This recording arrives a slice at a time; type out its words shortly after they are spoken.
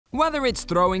Whether it's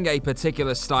throwing a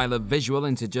particular style of visual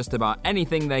into just about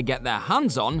anything they get their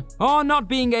hands on, or not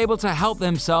being able to help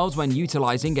themselves when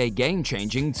utilizing a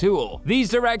game-changing tool, these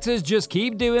directors just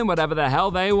keep doing whatever the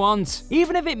hell they want,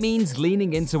 even if it means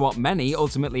leaning into what many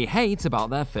ultimately hate about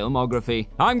their filmography.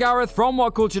 I'm Gareth from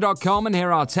WhatCulture.com, and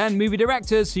here are 10 movie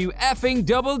directors who effing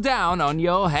double down on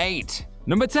your hate.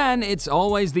 Number 10, it's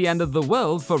always the end of the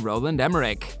world for Roland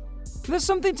Emmerich. There's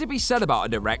something to be said about a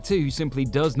director who simply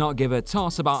does not give a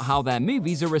toss about how their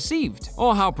movies are received,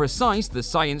 or how precise the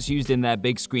science used in their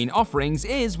big screen offerings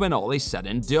is when all is said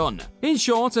and done. In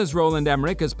short, as Roland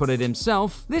Emmerich has put it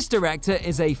himself, this director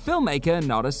is a filmmaker,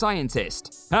 not a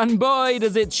scientist. And boy,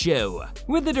 does it show!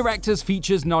 With the director's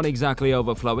features not exactly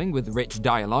overflowing with rich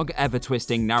dialogue,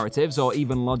 ever-twisting narratives, or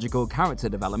even logical character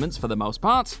developments for the most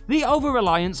part, the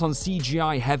over-reliance on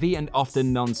CGI-heavy and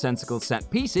often nonsensical set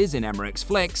pieces in Emmerich's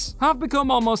flicks have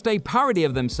become almost a parody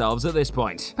of themselves at this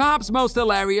point. Perhaps most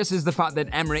hilarious is the fact that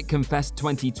Emmerich confessed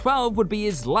 2012 would be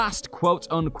his last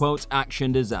quote-unquote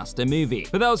action disaster movie.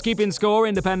 For those keeping score,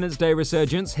 Independence Day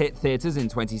Resurgence hit theaters in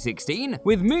 2016,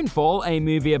 with Moonfall, a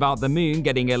movie about the moon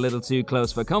getting a little too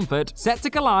close for comfort, set to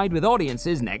collide with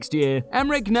audiences next year.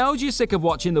 Emmerich knows you're sick of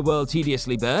watching the world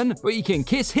tediously burn, but you can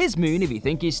kiss his moon if you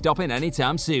think he's stopping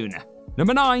anytime soon.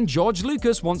 Number 9, George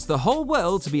Lucas wants the whole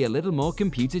world to be a little more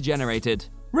computer-generated.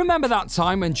 Remember that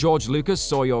time when George Lucas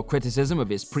saw your criticism of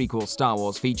his prequel Star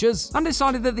Wars features and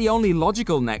decided that the only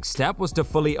logical next step was to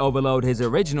fully overload his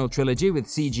original trilogy with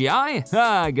CGI?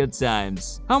 Ah, good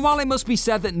times. And while it must be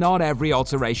said that not every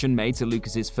alteration made to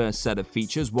Lucas's first set of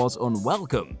features was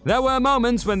unwelcome, there were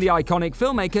moments when the iconic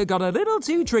filmmaker got a little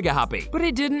too trigger-happy. But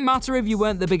it didn't matter if you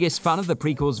weren't the biggest fan of the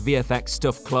prequel's VFX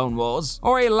stuffed Clone Wars,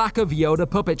 or a lack of Yoda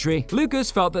puppetry. Lucas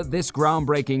felt that this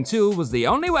groundbreaking tool was the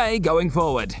only way going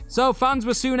forward. So fans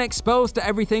were soon exposed to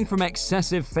everything from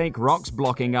excessive fake rocks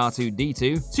blocking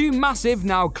R2-D2 to massive,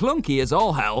 now clunky as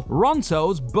all hell,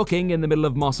 Ronto's booking in the middle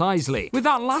of Mos Eisley, with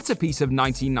that latter piece of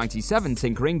 1997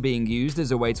 tinkering being used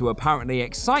as a way to apparently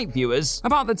excite viewers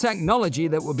about the technology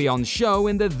that would be on show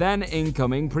in the then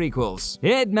incoming prequels.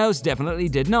 It most definitely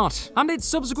did not, and it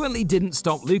subsequently didn't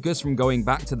stop Lucas from going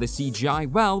back to the CGI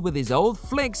well with his old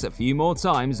flicks a few more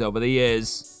times over the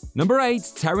years. Number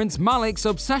 8, Terrence Malick's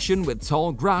obsession with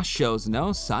tall grass shows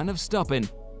no sign of stopping.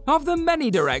 Of the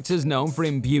many directors known for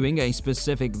imbuing a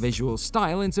specific visual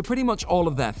style into pretty much all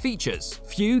of their features,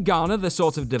 few garner the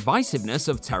sort of divisiveness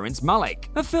of Terrence Malick,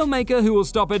 a filmmaker who will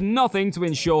stop at nothing to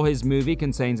ensure his movie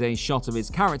contains a shot of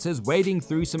his characters wading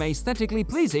through some aesthetically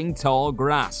pleasing tall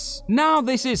grass. Now,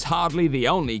 this is hardly the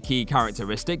only key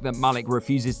characteristic that Malick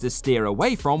refuses to steer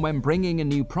away from when bringing a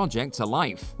new project to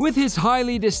life, with his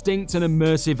highly distinct and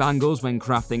immersive angles when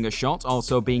crafting a shot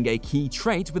also being a key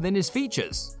trait within his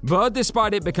features. But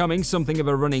despite it becoming something of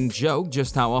a running joke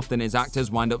just how often his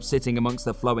actors wind up sitting amongst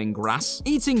the flowing grass,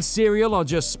 eating cereal, or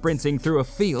just sprinting through a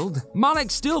field, Malick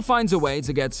still finds a way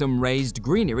to get some raised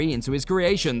greenery into his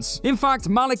creations. In fact,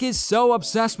 Malick is so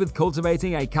obsessed with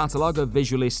cultivating a catalogue of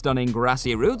visually stunning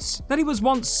grassy roots that he was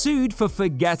once sued for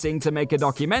forgetting to make a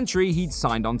documentary he'd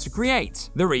signed on to create.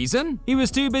 The reason? He was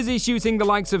too busy shooting the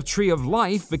likes of Tree of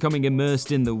Life, becoming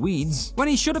immersed in the weeds, when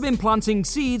he should have been planting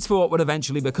seeds for what would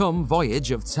eventually become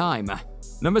Voyage of Time.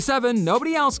 Number 7,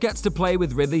 nobody else gets to play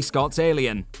with Ridley Scott's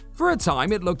Alien. For a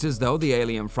time, it looked as though the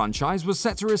Alien franchise was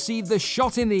set to receive the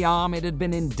shot in the arm it had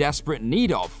been in desperate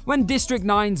need of when District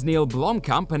 9's Neil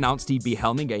Blomkamp announced he'd be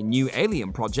helming a new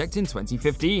Alien project in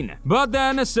 2015. But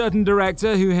then a certain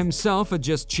director who himself had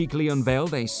just cheekily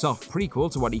unveiled a soft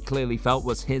prequel to what he clearly felt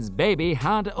was his baby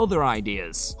had other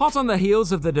ideas. Hot on the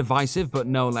heels of the divisive but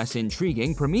no less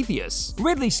intriguing Prometheus,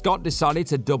 Ridley Scott decided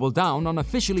to double down on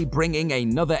officially bringing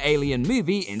another Alien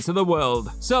movie into the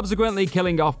world, subsequently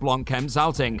killing off Blomkamp's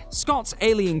outing. Scott's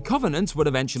Alien Covenant would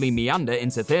eventually meander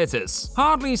into theaters,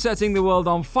 hardly setting the world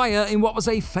on fire in what was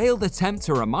a failed attempt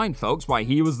to remind folks why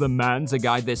he was the man to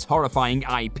guide this horrifying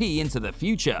IP into the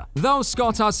future. Though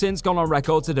Scott has since gone on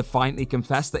record to defiantly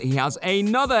confess that he has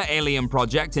another Alien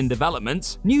project in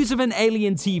development, news of an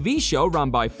Alien TV show run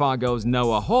by Fargo's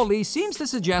Noah Hawley seems to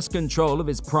suggest control of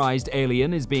his prized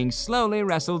Alien is being slowly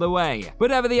wrestled away.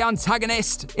 Whatever the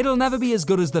antagonist, it'll never be as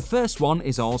good as the first one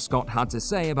is all Scott had to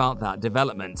say about that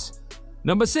development.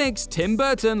 Number 6, Tim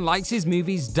Burton likes his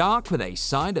movies dark with a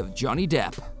side of Johnny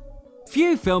Depp.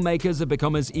 Few filmmakers have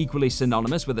become as equally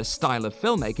synonymous with a style of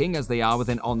filmmaking as they are with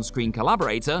an on-screen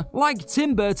collaborator, like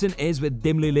Tim Burton is with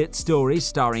dimly lit stories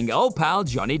starring old pal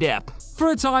Johnny Depp. For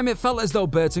a time, it felt as though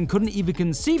Burton couldn't even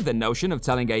conceive the notion of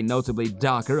telling a notably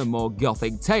darker and more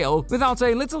gothic tale without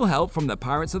a little help from the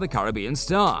Pirates of the Caribbean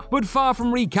star. But far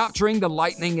from recapturing the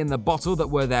lightning in the bottle that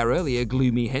were their earlier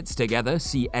gloomy hits together,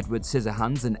 see Edward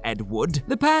Scissorhands and Ed Wood,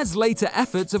 the pair's later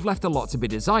efforts have left a lot to be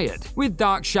desired, with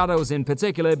Dark Shadows in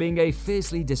particular being a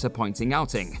fiercely disappointing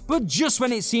outing. But just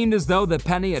when it seemed as though the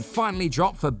penny had finally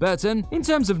dropped for Burton, in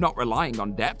terms of not relying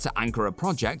on Depp to anchor a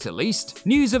project at least,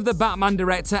 news of the Batman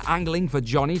director angling for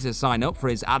Johnny to sign up for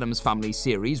his Addams Family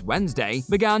series Wednesday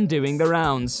began doing the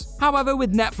rounds. However,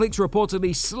 with Netflix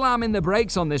reportedly slamming the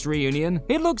brakes on this reunion,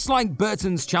 it looks like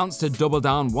Burton's chance to double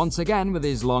down once again with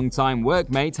his longtime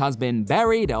workmate has been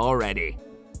buried already.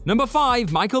 Number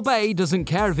 5. Michael Bay doesn't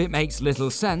care if it makes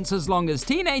little sense as long as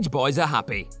teenage boys are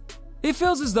happy. It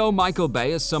feels as though Michael Bay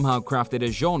has somehow crafted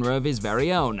a genre of his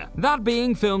very own, that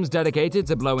being films dedicated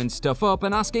to blowing stuff up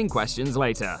and asking questions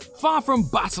later. Far from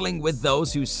battling with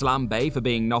those who slam Bay for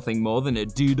being nothing more than a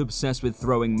dude obsessed with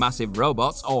throwing massive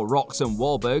robots or rocks and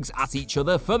Wahlbergs at each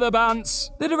other for the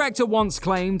bants, the director once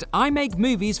claimed, "I make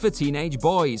movies for teenage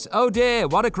boys. Oh dear,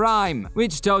 what a crime,"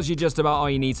 which tells you just about all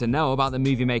you need to know about the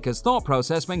movie maker's thought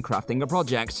process when crafting a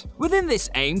project. Within this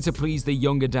aim to please the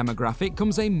younger demographic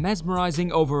comes a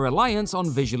mesmerizing over-reliance on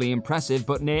visually impressive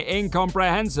but near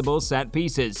incomprehensible set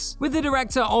pieces, with the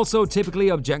director also typically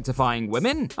objectifying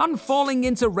women and falling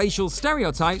into racial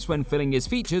stereotypes when filling his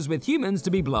features with humans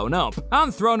to be blown up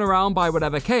and thrown around by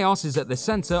whatever chaos is at the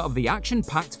center of the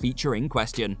action-packed feature in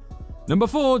question. Number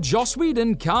 4. Joss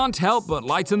Whedon can't help but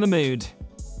lighten the mood.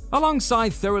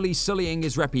 Alongside thoroughly sullying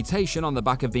his reputation on the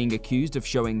back of being accused of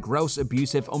showing gross,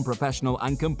 abusive, unprofessional,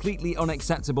 and completely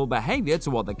unacceptable behavior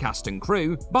toward the cast and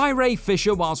crew by Ray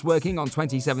Fisher whilst working on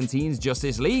 2017's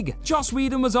Justice League, Joss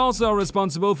Whedon was also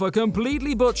responsible for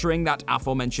completely butchering that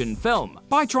aforementioned film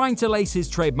by trying to lace his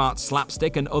trademark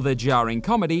slapstick and other jarring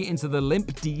comedy into the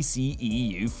limp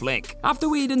DCEU flick. After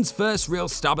Whedon's first real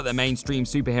stab at the mainstream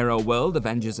superhero world,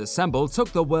 Avengers Assemble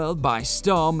took the world by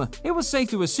storm, it was safe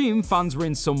to assume fans were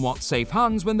in somewhat safe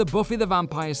hands when the Buffy the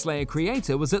Vampire Slayer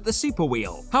creator was at the super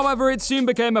wheel. However, it soon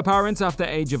became apparent after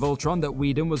Age of Ultron that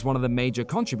Whedon was one of the major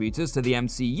contributors to the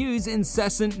MCU's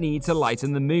incessant need to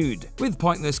lighten the mood, with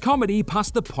pointless comedy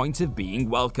past the point of being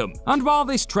welcome. And while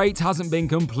this trait hasn't been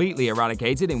completely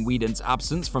eradicated in Whedon's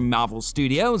absence from Marvel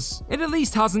Studios, it at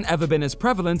least hasn't ever been as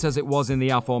prevalent as it was in the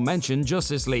aforementioned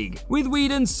Justice League, with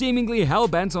Whedon seemingly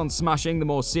hell-bent on smashing the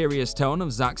more serious tone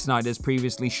of Zack Snyder's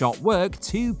previously shot work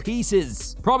to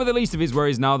pieces. Probably the least of his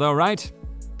worries now though, right?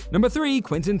 Number 3.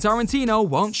 Quentin Tarantino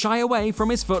won't shy away from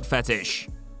his foot fetish.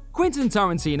 Quentin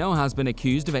Tarantino has been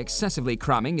accused of excessively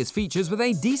cramming his features with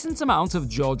a decent amount of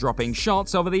jaw-dropping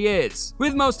shots over the years,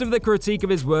 with most of the critique of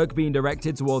his work being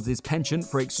directed towards his penchant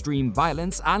for extreme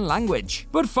violence and language.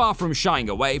 But far from shying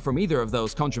away from either of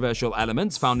those controversial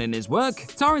elements found in his work,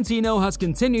 Tarantino has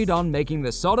continued on making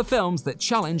the sort of films that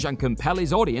challenge and compel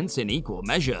his audience in equal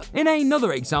measure. In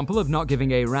another example of not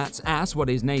giving a rat's ass what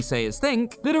his naysayers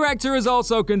think, the director has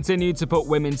also continued to put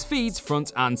women's feet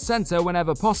front and center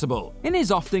whenever possible, in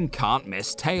his often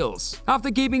can't-miss tales. After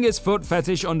keeping his foot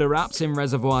fetish under wraps in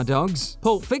Reservoir Dogs,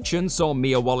 Pulp Fiction saw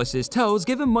Mia Wallace's toes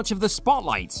given much of the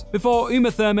spotlight, before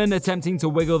Uma Thurman attempting to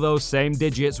wiggle those same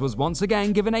digits was once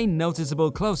again given a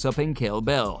noticeable close-up in Kill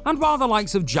Bill. And while the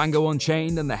likes of Django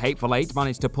Unchained and The Hateful Eight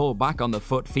managed to pull back on the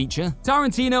foot feature,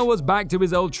 Tarantino was back to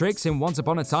his old tricks in Once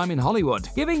Upon a Time in Hollywood,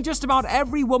 giving just about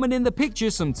every woman in the picture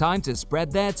some time to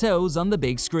spread their toes on the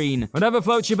big screen. Whatever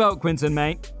floats your boat, Quentin,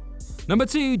 mate. Number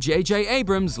 2. J.J.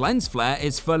 Abrams' lens flare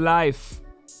is for life.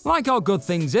 Like all good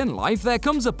things in life, there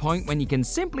comes a point when you can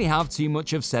simply have too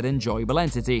much of said enjoyable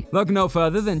entity. Look no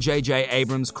further than J.J.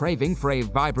 Abrams' craving for a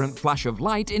vibrant flash of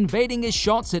light invading his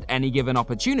shots at any given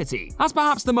opportunity, as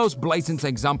perhaps the most blatant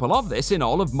example of this in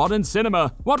all of modern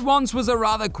cinema. What once was a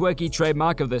rather quirky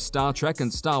trademark of the Star Trek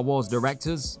and Star Wars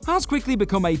directors has quickly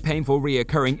become a painful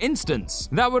reoccurring instance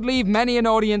that would leave many an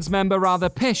audience member rather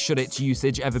pissed should its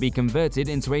usage ever be converted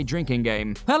into a drinking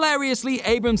game. Hilariously,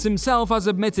 Abrams himself has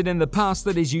admitted in the past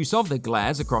that his use of the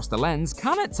glares across the lens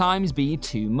can at times be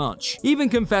too much, even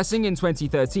confessing in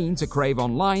 2013 to Crave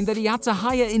Online that he had to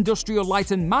hire Industrial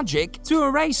Light and Magic to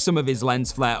erase some of his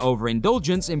lens flare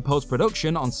overindulgence in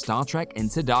post-production on Star Trek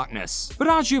Into Darkness. But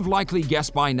as you've likely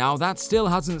guessed by now, that still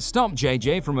hasn't stopped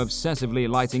JJ from obsessively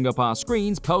lighting up our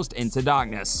screens post Into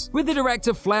Darkness, with the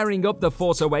director flaring up The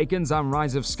Force Awakens and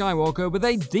Rise of Skywalker with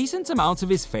a decent amount of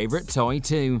his favorite toy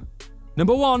too.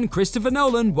 Number 1. Christopher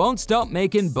Nolan won't stop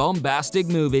making bombastic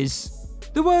movies.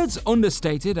 The words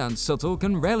understated and subtle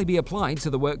can rarely be applied to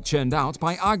the work churned out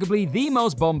by arguably the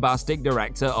most bombastic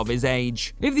director of his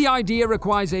age. If the idea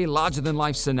requires a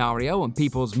larger-than-life scenario and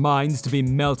people's minds to be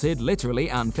melted literally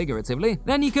and figuratively,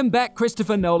 then you can bet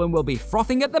Christopher Nolan will be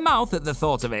frothing at the mouth at the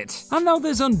thought of it. And though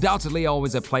there's undoubtedly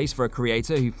always a place for a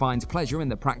creator who finds pleasure in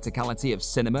the practicality of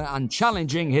cinema and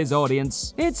challenging his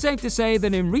audience, it's safe to say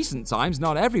that in recent times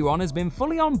not everyone has been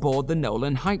fully on board the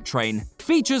Nolan hype train.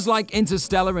 Features like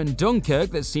Interstellar and Dunkirk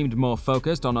that seemed more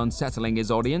focused on unsettling his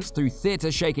audience through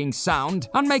theater-shaking sound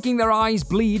and making their eyes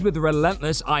bleed with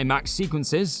relentless IMAX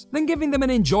sequences than giving them an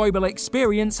enjoyable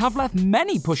experience have left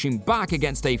many pushing back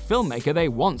against a filmmaker they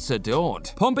once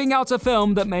adored, pumping out a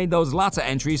film that made those latter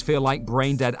entries feel like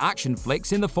brain-dead action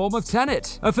flicks in the form of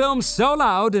Tenet, a film so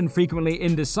loud and frequently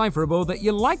indecipherable that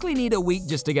you likely need a week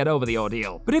just to get over the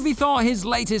ordeal. But if you thought his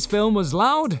latest film was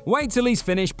loud, wait till he's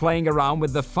finished playing around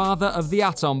with the father of the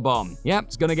atom bomb. Yep,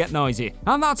 it's gonna get noisy.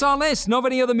 And that's our list. Know of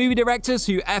any other movie directors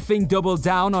who effing doubled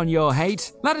down on your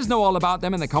hate? Let us know all about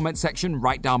them in the comment section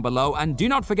right down below, and do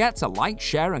not forget to like,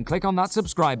 share, and click on that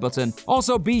subscribe button.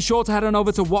 Also, be sure to head on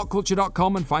over to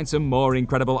whatculture.com and find some more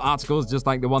incredible articles just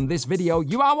like the one this video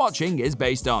you are watching is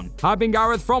based on. I've been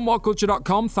Gareth from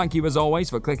whatculture.com. Thank you as always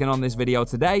for clicking on this video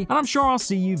today, and I'm sure I'll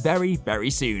see you very, very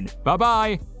soon.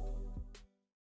 Bye-bye!